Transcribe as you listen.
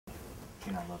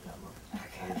And I love that look.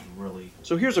 Okay. It's really.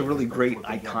 So here's a really great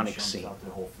iconic scene.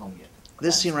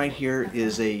 This scene right here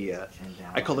is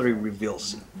I call it a reveal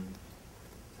scene.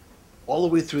 All the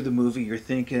way through the movie, you're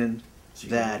thinking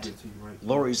that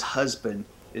Laurie's husband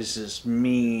is this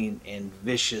mean and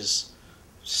vicious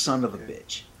son of a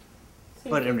bitch.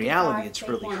 But in reality, it's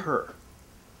really her.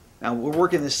 Now, we're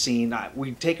working this scene.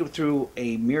 We take it through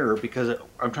a mirror because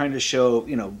I'm trying to show,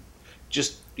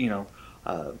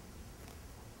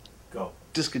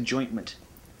 disconjointment,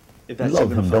 if that's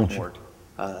even a fun word.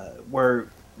 Where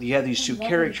you have these two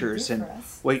characters, and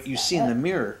what you see in the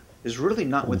mirror is really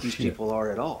not what these people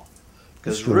are at all.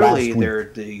 Because really,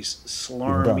 they're these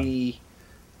slurmy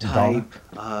type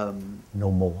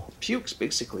pukes,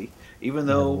 basically. Even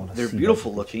though they're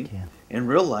beautiful looking, in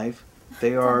real life,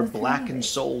 they are blackened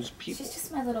souls people. She's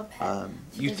just my little pet.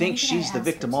 You think she's the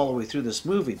victim all the way through this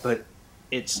movie, but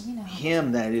it's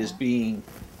him that is being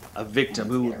a victim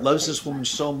who loves this woman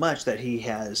so much that he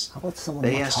has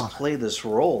to play this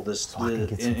role,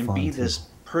 and be this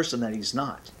person that he's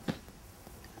not.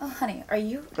 Oh, honey, are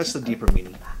you? That's the deeper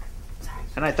meaning.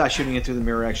 And I thought shooting it through the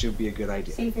mirror actually would be a good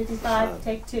idea. Scene 55,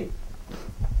 take 2.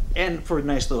 And for a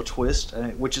nice little twist,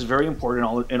 which is very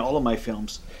important in all of my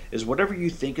films, is whatever you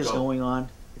think is going on,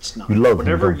 it's not.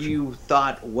 Whatever you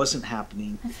thought wasn't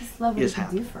happening is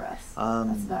happening. For us.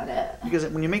 That's about it. Because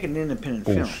when you make an independent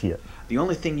film, the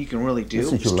only thing you can really do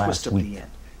is twist up the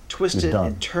end. Twist it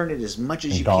and turn it as much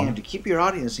as you can to keep your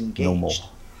audience engaged.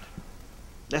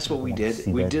 That's what we did.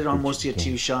 We did almost a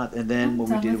two-shot, and then what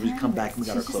we did was come back and we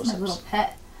got our close-ups. She's just my little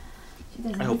pet. She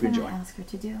does I hope you everything enjoy. I ask her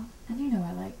to do, and you know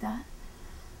I like that.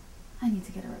 I need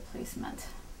to get a replacement.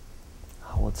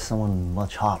 I want someone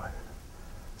much hotter,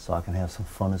 so I can have some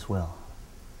fun as well.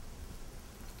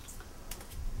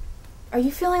 Are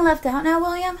you feeling left out now,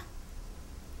 William?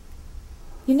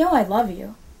 You know I love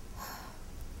you.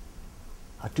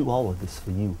 I do all of this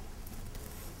for you.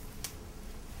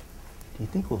 Do you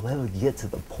think we'll ever get to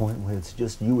the point where it's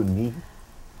just you and me?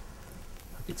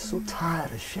 I get so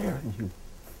tired of sharing you.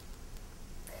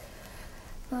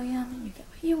 William, you get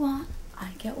what you want.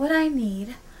 I get what I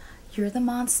need. You're the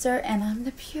monster, and I'm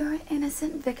the pure,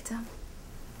 innocent victim.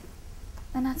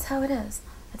 And that's how it is.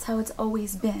 That's how it's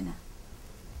always been.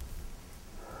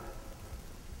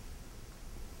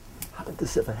 How did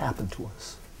this ever happen to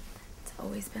us? It's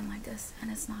always been like this, and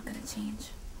it's not going to change.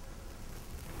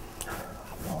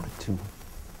 I want it to.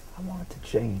 I want it to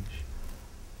change.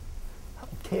 I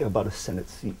don't care about a Senate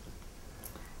seat.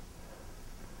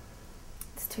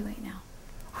 It's too late now.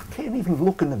 I can't even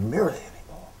look in the mirror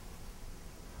anymore.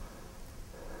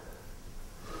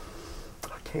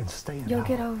 I can't stand it. You'll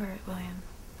get over it, William.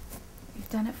 You've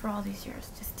done it for all these years.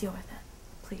 Just deal with it.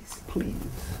 Please. Please.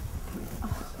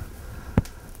 Oh.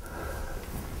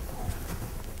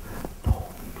 No,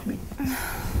 please.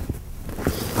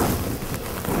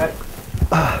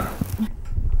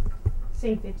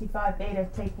 Scene 55, Beta,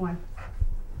 take 1.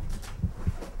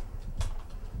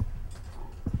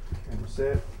 Camera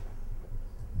set.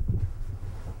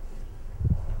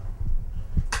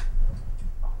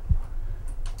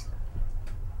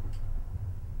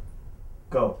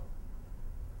 Go.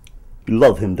 You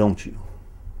love him, don't you?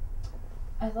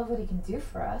 I love what he can do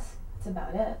for us. That's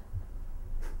about it.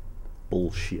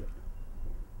 Bullshit.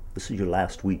 This is your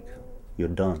last week. You're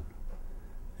done.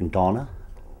 And Donna,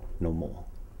 no more.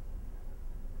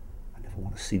 I never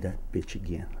want to see that bitch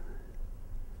again.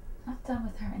 I'm done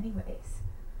with her anyways.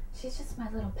 She's just my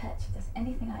little pet. She does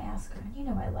anything I ask her, and you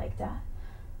know I like that.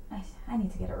 I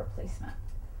need to get a replacement.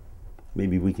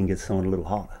 Maybe we can get someone a little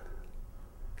hotter,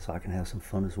 so I can have some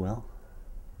fun as well.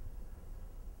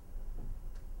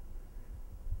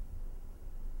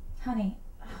 Honey,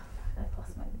 I've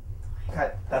lost my...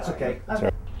 Cut. That's okay.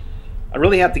 Okay. I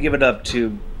really have to give it up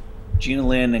to Gina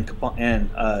Lynn and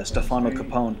Stefano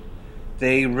Capone.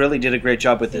 They really did a great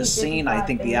job with this scene. I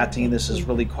think the acting in this is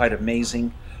really quite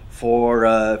amazing.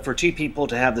 For two people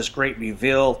to have this great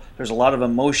reveal, there's a lot of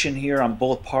emotion here on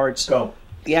both parts. Go.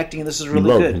 The acting in this is really good.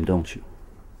 You good. love him, don't you?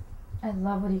 I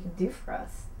love what he can do for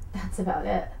us. That's about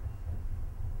it.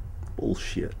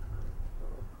 Bullshit.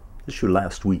 This is your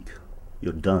last week.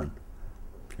 You're done.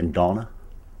 And Donna,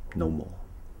 no more.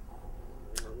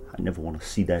 I never want to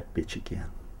see that bitch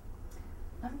again.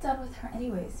 I'm done with her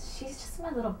anyways. She's just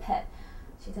my little pet.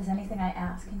 She does anything I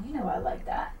ask, and you know I like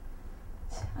that.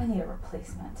 I need a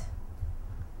replacement.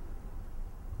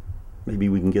 Maybe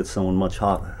we can get someone much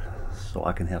hotter, so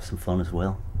I can have some fun as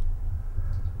well.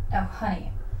 Oh,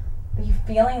 honey, are you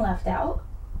feeling left out?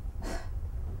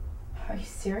 Are you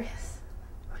serious?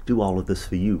 I do all of this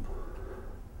for you.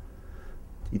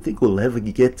 Do you think we'll ever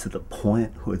get to the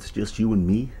point where it's just you and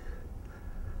me?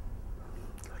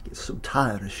 get so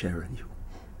tired of sharing you.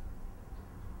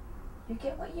 You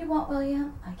get what you want,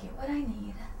 William. I get what I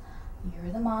need. You're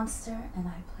the monster, and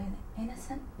I play the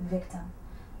innocent victim.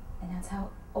 And that's how it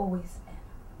always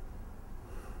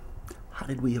been. How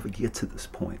did we ever get to this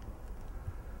point?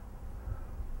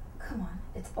 Come on,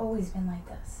 it's always been like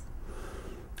this.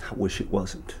 I wish it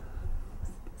wasn't.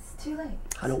 It's too late.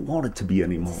 I don't want it to be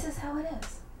anymore. This is how it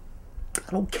is.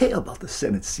 I don't care about the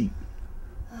Senate seat.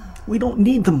 We don't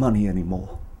need the money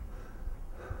anymore.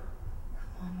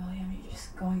 Come on, William, you're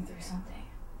just going through something.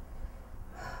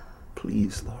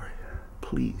 Please, Laurie,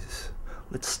 please,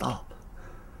 let's stop.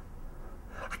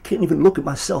 I can't even look at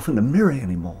myself in the mirror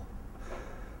anymore.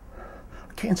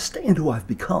 I can't stand who I've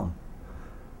become.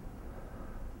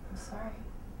 I'm sorry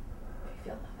if you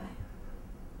feel that way.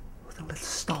 Well, then let's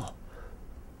stop.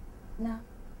 No.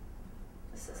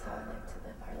 This is how I like to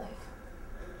live our life.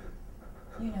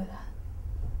 You know that.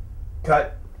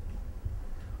 Cut.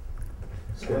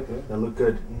 That's good. That looked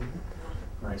good.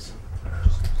 Nice.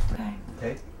 Okay.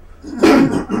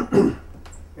 Okay.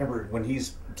 Remember when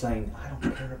he's saying, "I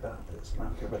don't care about this. I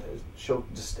don't care about this." She'll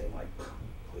just stay like,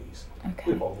 "Please."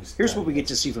 Okay. We've always Here's done what we get this.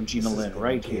 to see from Gina This is Lynn the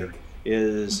right gig. here.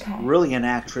 Is Okay. really an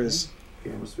actress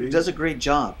who does a great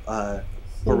job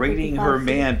berating her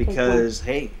man because,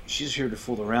 hey, she's here to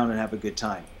fool around and have a good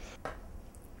time.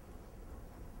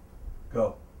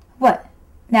 Go. What?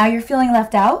 Now you're feeling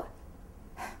left out?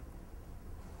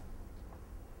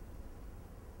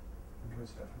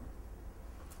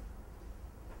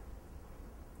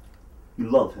 You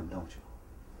love him, don't you?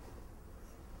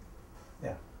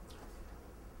 Yeah.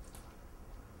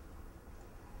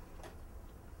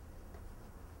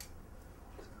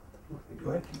 Go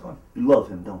ahead. Keep going. You love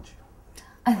him, don't you?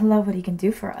 I love what he can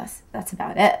do for us. That's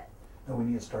about it. And we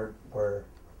need to start where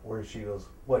she goes.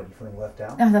 What? You feeling left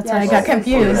out? Oh, that's Yeah, why I got so-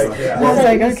 confused. Okay, yeah. I was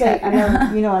like, okay. I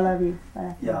know, you know I love you. But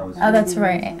I Yeah, I was- Oh, that's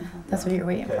right. That's what you're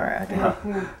waiting Okay. for. Okay.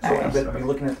 Yeah. So Alright. then be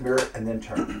looking at the mirror and then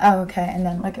turn. Oh, okay. And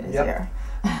then look at his Yep. ear.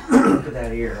 Look at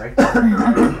that ear right there.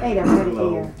 Hey, that's pretty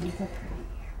Hello. ear.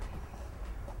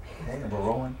 Okay, and we're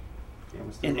rolling.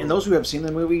 And those who have seen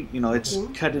the movie, you know, it's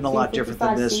Mhm. cut in a lot different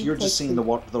than this. Scene You're just 55,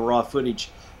 seeing the raw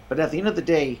footage. But at the end of the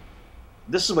day,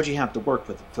 this is what you have to work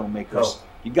with, filmmakers. Go.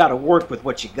 You got to work with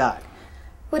what you got.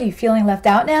 What, are you feeling left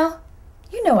out now?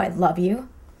 You know I love you.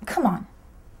 Come on.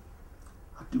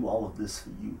 I do all of this for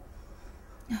you.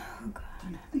 Oh, God. Do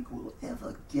you think we'll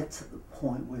ever get to the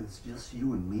point where it's just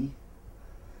you and me?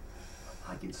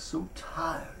 I get so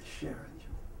tired of sharing you.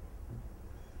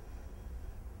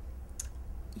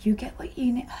 You get what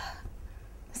you need.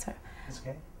 Sorry. It's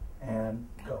okay. And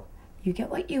go. You get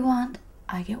what you want.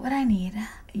 I get what I need.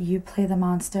 You play the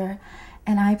monster,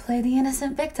 and I play the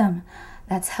innocent victim.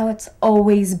 That's how it's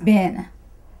always been.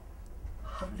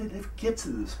 How did it ever get to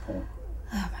this point?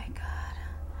 Oh my God.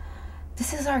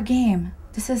 This is our game.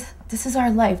 This is our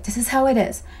life. This is how it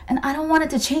is. And I don't want it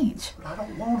to change. But I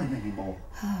don't want it anymore.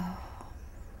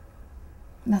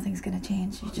 Nothing's gonna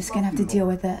change. You're just I gonna love have to you, deal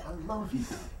Lord. with it. I love you.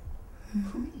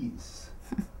 Please.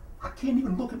 I can't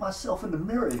even look at myself in the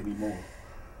mirror anymore.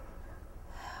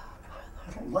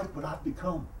 I don't like what I've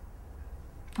become.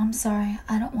 I'm sorry.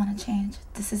 I don't want to change.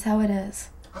 This is how it is.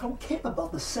 I don't care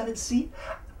about the Senate seat.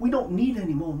 We don't need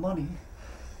any more money.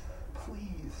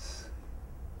 Please.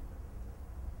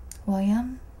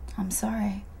 William, I'm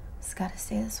sorry. It's gotta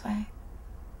stay this way.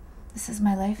 This is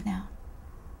my life now.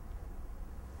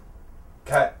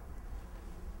 Cut.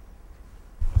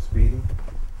 Speedy.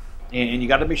 And you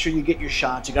got to make sure you get your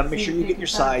shots. You got to make sure you get your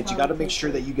sides. You got to make sure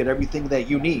that you get everything that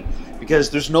you need. Because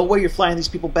there's no way you're flying these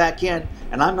people back in.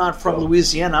 And I'm not from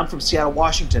Louisiana. I'm from Seattle,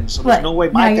 Washington. So there's What? no way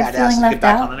Now my you're dad has to feeling get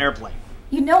back left on an airplane.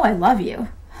 You know I love you.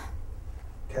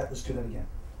 Cut. Let's do that again.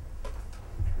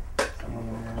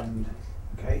 And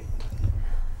okay.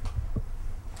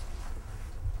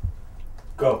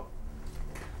 Go.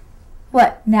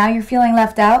 What, now you're feeling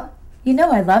left out? You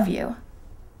know I love you.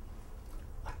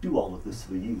 I do all of this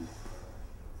for you.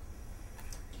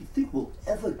 Do you think we'll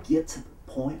ever get to the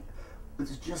point where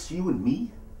it's just you and me?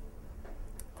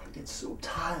 I get so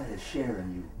tired of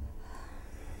sharing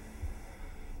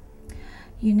you.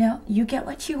 You know, you get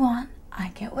what you want. I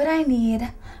get what I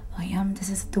need. William, this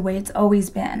is the way it's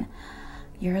always been.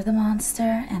 You're the monster,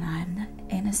 and I'm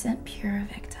the innocent, pure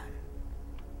victim.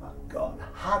 My God,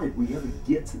 how did we ever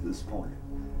get to this point?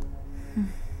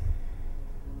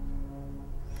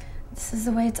 This is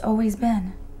the way it's always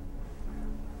been.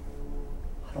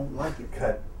 I don't like it.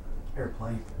 Cut.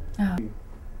 Airplane. Oh.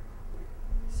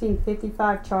 Scene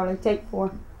 55, Charlie. Take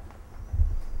 4.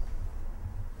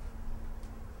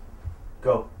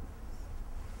 Go.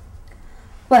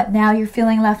 What, now you're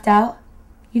feeling left out?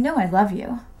 You know I love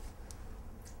you.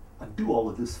 I do all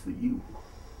of this for you.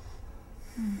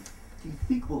 Do you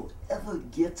think we'll ever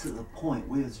get to the point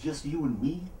where it's just you and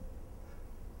me?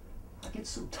 I get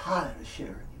so tired of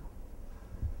sharing you.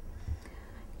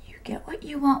 You get what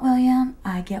you want, William.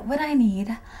 I get what I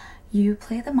need. You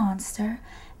play the monster,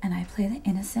 and I play the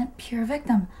innocent, pure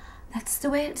victim. That's the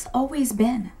way it's always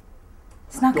been.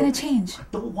 It's not going to change. I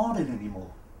don't want it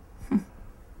anymore.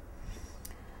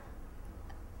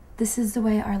 This is the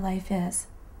way our life is.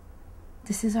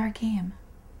 This is our game.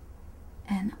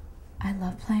 And I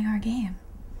love playing our game.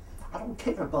 I don't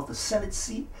care about the Senate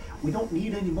seat. We don't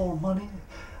need any more money.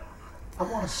 I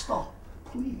want to stop,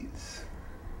 please.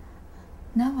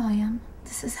 No, William.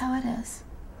 This is how it is.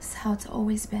 This is how it's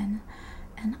always been.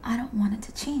 And I don't want it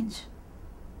to change.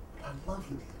 But I love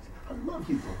you. I love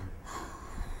you, Lord.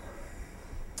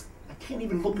 I can't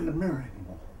even look in the mirror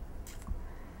anymore.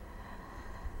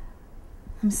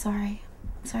 I'm sorry.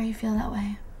 I'm sorry you feel that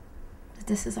way. But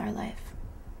this is our life.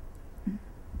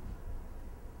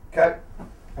 Okay,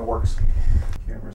 it works. Camera's